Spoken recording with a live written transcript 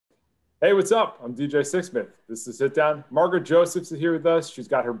Hey, what's up? I'm DJ Sixsmith. This is Sit Down. Margaret Josephs is here with us. She's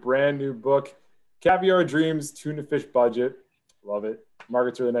got her brand new book, Caviar Dreams, Tuna Fish Budget. Love it.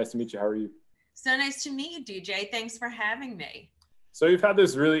 Margaret's really nice to meet you. How are you? So nice to meet you, DJ. Thanks for having me. So you've had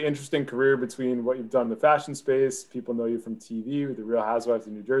this really interesting career between what you've done in the fashion space. People know you from TV with the Real Housewives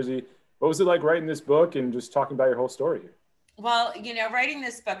of New Jersey. What was it like writing this book and just talking about your whole story here? Well, writing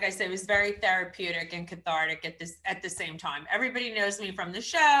this book, I say, was very therapeutic and cathartic at the same time. Everybody knows me from the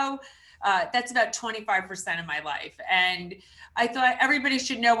show. That's about 25% of my life. And I thought everybody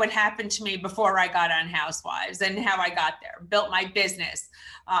should know what happened to me before I got on Housewives and how I got there. Built my business,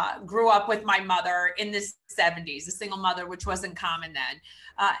 grew up with my mother in the 70s, a single mother, which wasn't common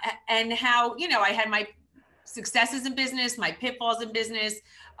then. And how, I had my successes in business, my pitfalls in business,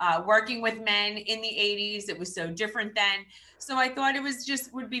 working with men in the 80s. It was so different then. So I thought it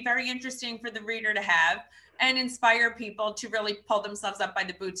would be very interesting for the reader to have and inspire people to really pull themselves up by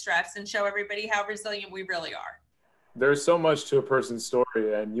the bootstraps and show everybody how resilient we really are. There's so much to a person's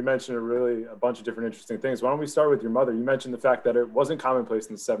story, and you mentioned a bunch of different interesting things. Why don't we start with your mother? You mentioned the fact that it wasn't commonplace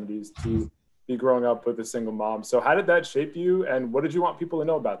in the 70s to be growing up with a single mom. So how did that shape you, and what did you want people to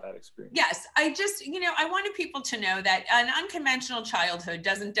know about that experience? Yes, I wanted people to know that an unconventional childhood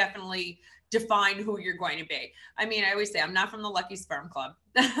doesn't definitely define who you're going to be. I mean, I always say I'm not from the Lucky Sperm Club.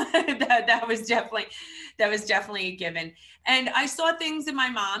 that was definitely a given. And I saw things in my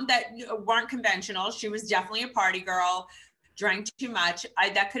mom that weren't conventional. She was definitely a party girl, drank too much.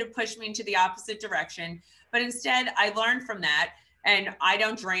 That could have pushed me into the opposite direction. But instead, I learned from that. And I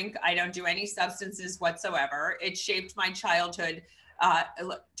don't drink. I don't do any substances whatsoever. It shaped my childhood.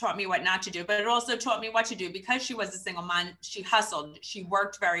 Taught me what not to do, but it also taught me what to do. Because she was a single mom, she hustled, she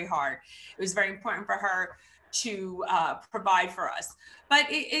worked very hard. It was very important for her to provide for us. But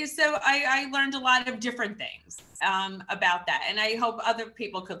so I learned a lot of different things about that. And I hope other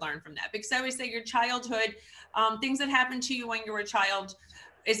people could learn from that, because I always say your childhood, things that happened to you when you were a child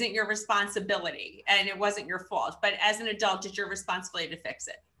isn't your responsibility and it wasn't your fault. But as an adult, it's your responsibility to fix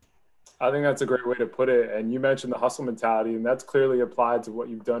it. I think that's a great way to put it. And you mentioned the hustle mentality, and that's clearly applied to what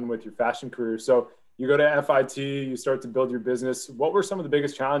you've done with your fashion career. So you go to FIT, you start to build your business. What were some of the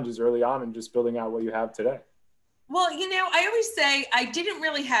biggest challenges early on in just building out what you have today? Well, I always say I didn't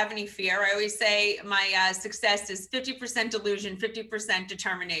really have any fear. I always say my success is 50% delusion, 50%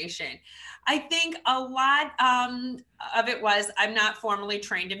 determination. I think a lot of it was I'm not formally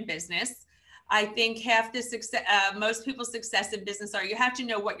trained in business. I think half the success, most people's success in business you have to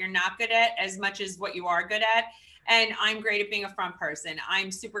know what you're not good at as much as what you are good at. And I'm great at being a front person.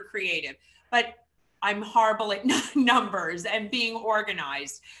 I'm super creative, but I'm horrible at numbers and being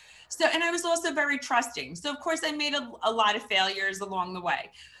organized. So, and I was also very trusting. So of course I made a lot of failures along the way,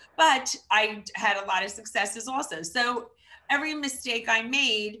 but I had a lot of successes also. So every mistake I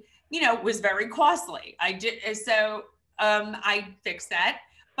made, was very costly. I fixed that.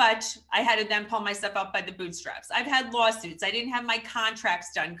 But I had to then pull myself up by the bootstraps. I've had lawsuits. I didn't have my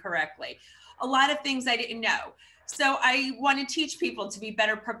contracts done correctly. A lot of things I didn't know. So I want to teach people to be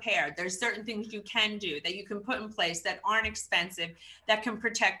better prepared. There's certain things you can do that you can put in place that aren't expensive, that can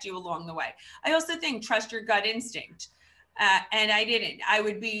protect you along the way. I also think trust your gut instinct. And I didn't. I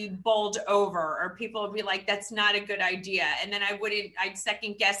would be bowled over, or people would be like, that's not a good idea. And then I'd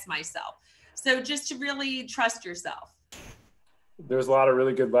second guess myself. So just to really trust yourself. There's a lot of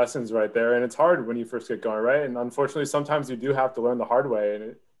really good lessons right there. And it's hard when you first get going, right? And unfortunately, sometimes you do have to learn the hard way. And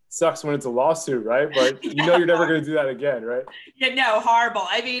it sucks when it's a lawsuit, right? But you know you're never going to do that again, right? Yeah, no, horrible.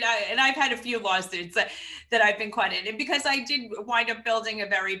 I mean, and I've had a few lawsuits that I've been caught in. And because I did wind up building a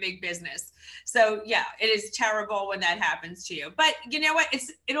very big business. So yeah, it is terrible when that happens to you. But you know what?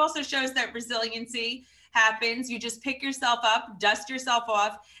 It also shows that resiliency happens. You just pick yourself up, dust yourself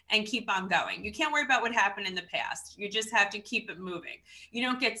off, and keep on going. You can't worry about what happened in the past. You just have to keep it moving. You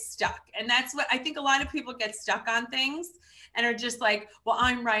don't get stuck. And that's what I think a lot of people get stuck on things and are just like, well,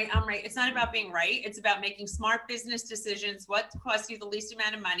 I'm right. It's not about being right. It's about making smart business decisions, what costs you the least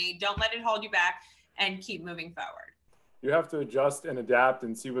amount of money. Don't let it hold you back, and keep moving forward. You have to adjust and adapt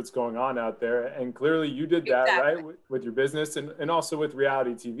and see what's going on out there. And clearly you did that, exactly. Right? With your business and also with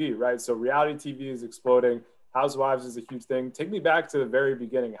reality TV, right? So reality TV is exploding. Housewives is a huge thing. Take me back to the very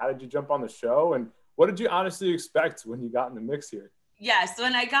beginning. How did you jump on the show? And what did you honestly expect when you got in the mix here? Yes,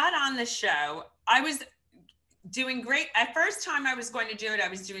 when I got on the show, I was doing great. At first time I was going to do it, I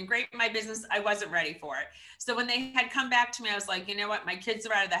was doing great in my business. I wasn't ready for it. So when they had come back to me, I was like, you know what? My kids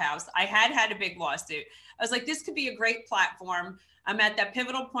are out of the house. I had a big lawsuit. I was like, this could be a great platform. I'm at that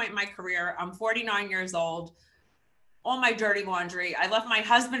pivotal point in my career. I'm 49 years old. all my dirty laundry. I left my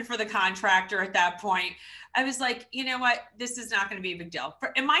husband for the contractor at that point. I was like, you know what? This is not going to be a big deal.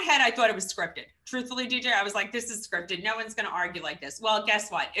 In my head, I thought it was scripted. Truthfully, DJ, I was like, this is scripted. No one's going to argue like this. Well,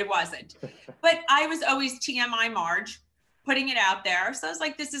 guess what? It wasn't. But I was always TMI Marge, putting it out there. So I was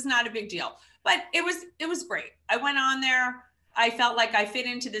like, this is not a big deal. But it was great. I went on there. I felt like I fit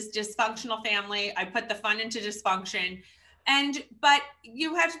into this dysfunctional family. I put the fun into dysfunction. But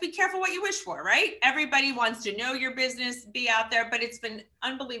you have to be careful what you wish for, right? Everybody wants to know your business, be out there, but it's been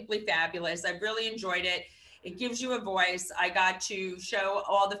unbelievably fabulous. I've really enjoyed it. It gives you a voice. I got to show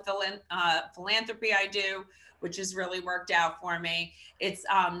all the philanthropy I do, which has really worked out for me. It's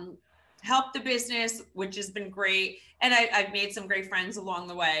helped the business, which has been great. And I've made some great friends along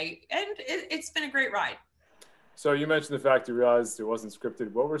the way. And it's been a great ride. So you mentioned the fact you realized it wasn't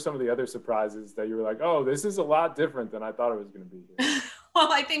scripted. What were some of the other surprises that you were like, oh, this is a lot different than I thought it was going to be here?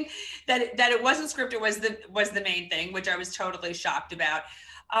 Well, I think that it wasn't scripted was the main thing, which I was totally shocked about.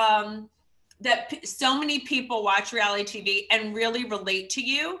 That so many people watch reality TV and really relate to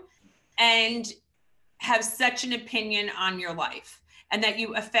you and have such an opinion on your life, and that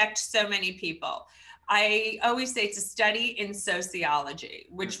you affect so many people. I always say it's a study in sociology,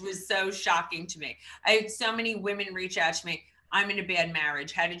 which was so shocking to me. I had so many women reach out to me. I'm in a bad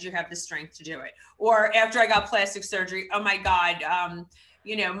marriage. How did you have the strength to do it? Or after I got plastic surgery, oh my God,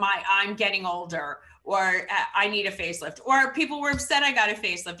 I'm getting older, or I need a facelift. Or people were upset I got a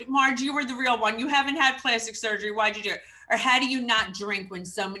facelift. Marge, you were the real one. You haven't had plastic surgery. Why'd you do it? Or how do you not drink when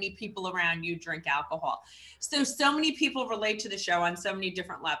so many people around you drink alcohol? So many people relate to the show on so many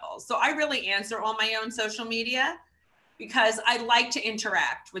different levels. So I really answer all my own social media because I like to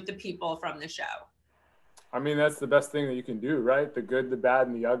interact with the people from the show. I mean, that's the best thing that you can do, right? The good, the bad,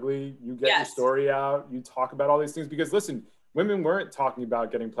 and the ugly. You get your story out. You talk about all these things because, listen, women weren't talking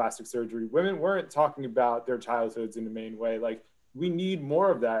about getting plastic surgery. Women weren't talking about their childhoods in the main way. Like, we need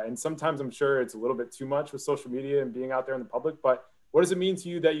more of that. And sometimes I'm sure it's a little bit too much with social media and being out there in the public, but what does it mean to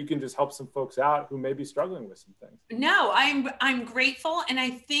you that you can just help some folks out who may be struggling with some things? No, I'm grateful. And I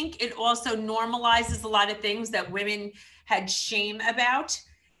think it also normalizes a lot of things that women had shame about.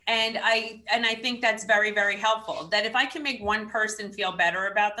 And I think that's very, very helpful, that if I can make one person feel better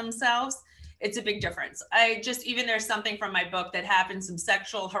about themselves, it's a big difference. Even there's something from my book that happened, some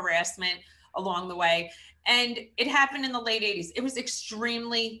sexual harassment along the way. And it happened in the late 80s. It was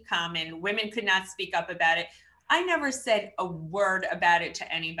extremely common. Women could not speak up about it. I never said a word about it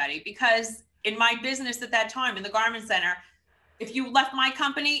to anybody because in my business at that time, in the garment center, if you left my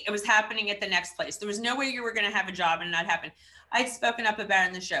company, it was happening at the next place. There was no way you were going to have a job and not happen. I'd spoken up about it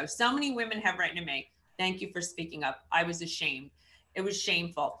in the show. So many women have written to me, thank you for speaking up. I was ashamed. It was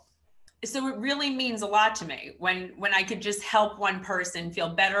shameful. So it really means a lot to me when I could just help one person feel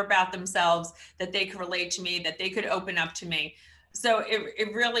better about themselves, that they could relate to me, that they could open up to me. So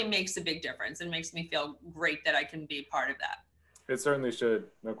it really makes a big difference and makes me feel great that I can be part of that. It certainly should,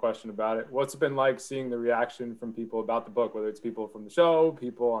 no question about it. What's it been like seeing the reaction from people about the book, whether it's people from the show,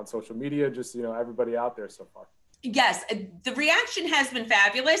 people on social media, just, everybody out there so far? Yes, the reaction has been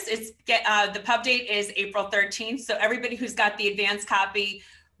fabulous. The pub date is April 13th. So everybody who's got the advance copy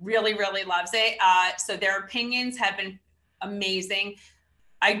really, really loves it. So their opinions have been amazing.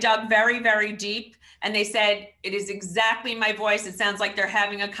 I dug very, very deep and they said, it is exactly my voice. It sounds like they're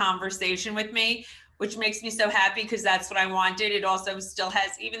having a conversation with me, which makes me so happy because that's what I wanted. It also still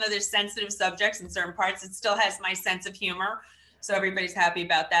has, even though there's sensitive subjects in certain parts, it still has my sense of humor. So everybody's happy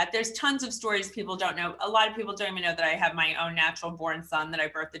about that. There's tons of stories people don't know. A lot of people don't even know that I have my own natural born son, that I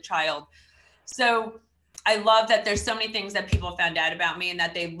birthed a child. So I love that there's so many things that people found out about me and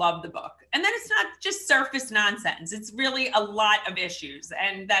that they love the book. And then it's not just surface nonsense. It's really a lot of issues.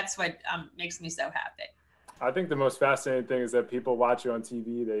 And that's what makes me so happy. I think the most fascinating thing is that people watch you on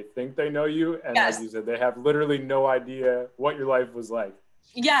TV, they think they know you. And as you said, they have literally no idea what your life was like.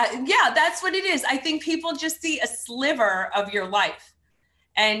 Yeah, that's what it is. I think people just see a sliver of your life.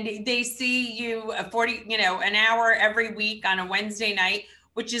 And they see you an hour every week on a Wednesday night,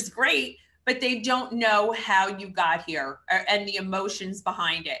 which is great. But they don't know how you got here and the emotions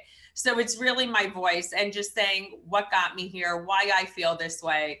behind it. So it's really my voice and just saying what got me here, why I feel this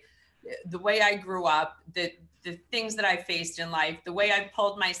way, the way I grew up, the things that I faced in life, the way I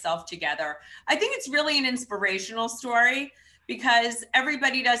pulled myself together. I think it's really an inspirational story because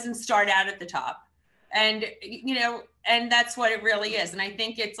everybody doesn't start out at the top. And, and that's what it really is. And I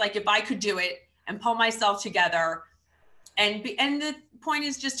think it's like, if I could do it and pull myself together and the point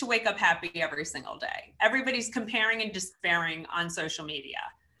is just to wake up happy every single day. Everybody's comparing and despairing on social media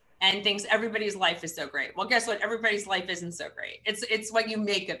and thinks everybody's life is so great. Well, guess what? Everybody's life isn't so great. It's what you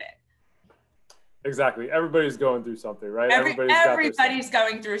make of it. Exactly. Everybody's going through something, right? Everybody's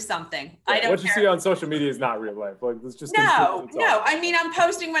going through something. Yeah, I don't what you care. see on social media is not real life. Like, let's just No. I mean, I'm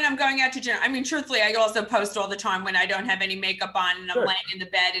posting when I'm going out to dinner. I mean, truthfully, I also post all the time when I don't have any makeup on and I'm laying in the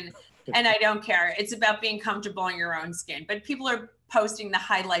bed and I don't care. It's about being comfortable in your own skin. But people are posting the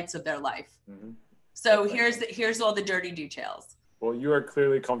highlights of their life. Mm-hmm. So here's all the dirty details. Well, you are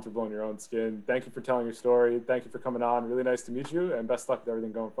clearly comfortable in your own skin. Thank you for telling your story. Thank you for coming on. Really nice to meet you, and best luck with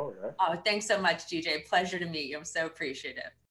everything going forward, right? Oh, thanks so much, DJ. Pleasure to meet you. I'm so appreciative.